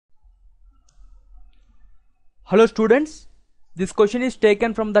Hello students, this question is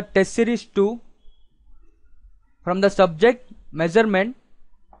taken from the test series 2 from the subject measurement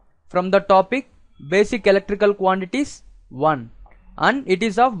from the topic basic electrical quantities 1 and it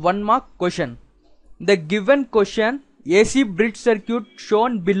is of 1 mark question. The given question AC bridge circuit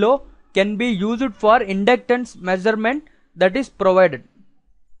shown below can be used for inductance measurement that is provided.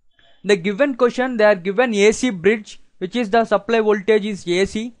 The given question, they are given AC bridge, which is the supply voltage is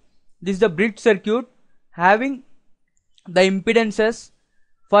AC. This is the bridge circuit having the impedances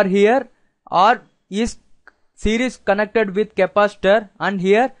for here R is series connected with capacitor and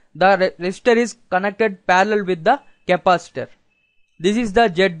here the resistor is connected parallel with the capacitor. This is the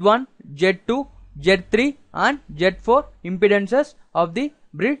Z1, Z2, Z3 and Z4 impedances of the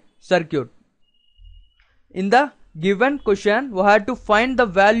bridge circuit. In the given question, we have to find the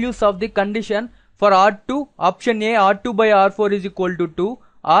values of the condition for R2. Option A, R2 by R4 is equal to 2,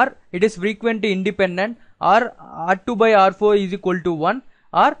 or it is frequency independent, or R2 by R4 is equal to 1,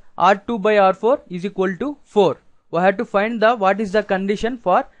 or R2 by R4 is equal to 4. We have to find the what is the condition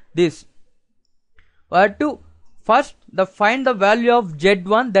for this. We have to first find the value of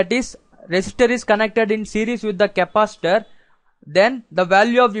Z1, that is resistor is connected in series with the capacitor. Then the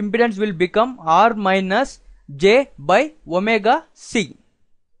value of impedance will become R minus J by omega C,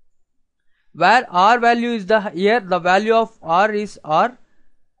 where R value is here the value of R is R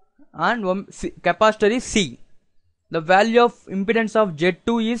and capacitor is C. The value of impedance of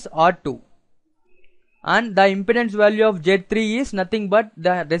Z2 is R2 and the impedance value of Z3 is nothing but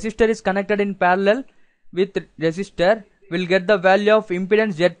the resistor is connected in parallel with resistor. Will get the value of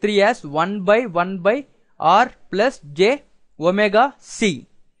impedance Z3 as 1 by R plus J omega C.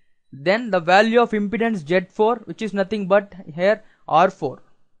 Then the value of impedance Z4, which is nothing but here R4.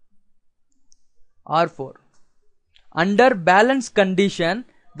 Under balance condition,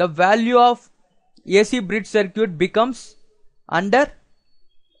 the value of AC bridge circuit becomes under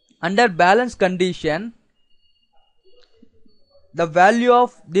balance condition, the value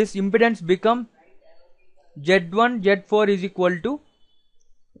of this impedance become Z1, Z4 is equal to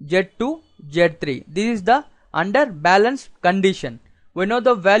Z2, Z3. This is the under balance condition. We know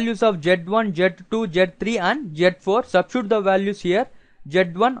the values of Z1, Z2, Z3 and Z4. Substitute the values here.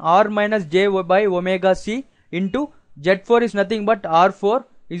 Z1 R minus J by omega C into Z4 is nothing but R4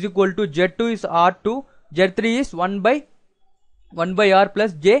 is equal to Z2 is R2, Z3 is 1 by R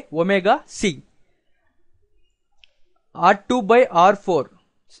plus J omega C. R2 by R4.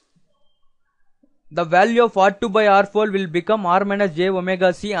 The value of R2 by R4 will become R minus J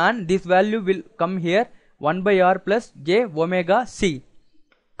omega C and this value will come here 1 by R plus J omega C.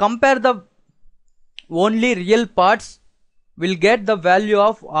 Compare the only real parts, will get the value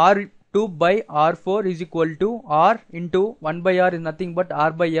of R2 by R4 is equal to R into 1 by R is nothing but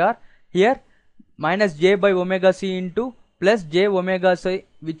R by R. Here minus J by omega C into plus J omega C,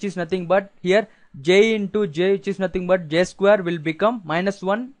 which is nothing but here J into J, which is nothing but J square, will become minus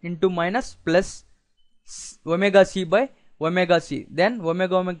 1 into minus plus omega C by omega C. Then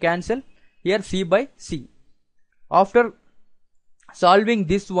omega cancel, here C by C. After solving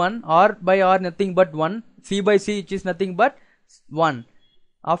this one, R by R nothing but 1, C by C which is nothing but 1.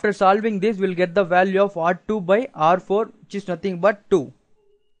 After solving this, we will get the value of R2 by R4 which is nothing but 2,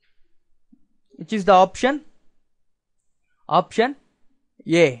 which is the option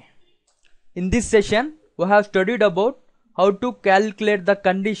A. In this session, we have studied about how to calculate the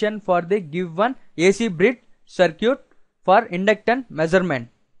condition for the given AC bridge circuit for inductance measurement.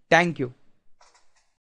 Thank you.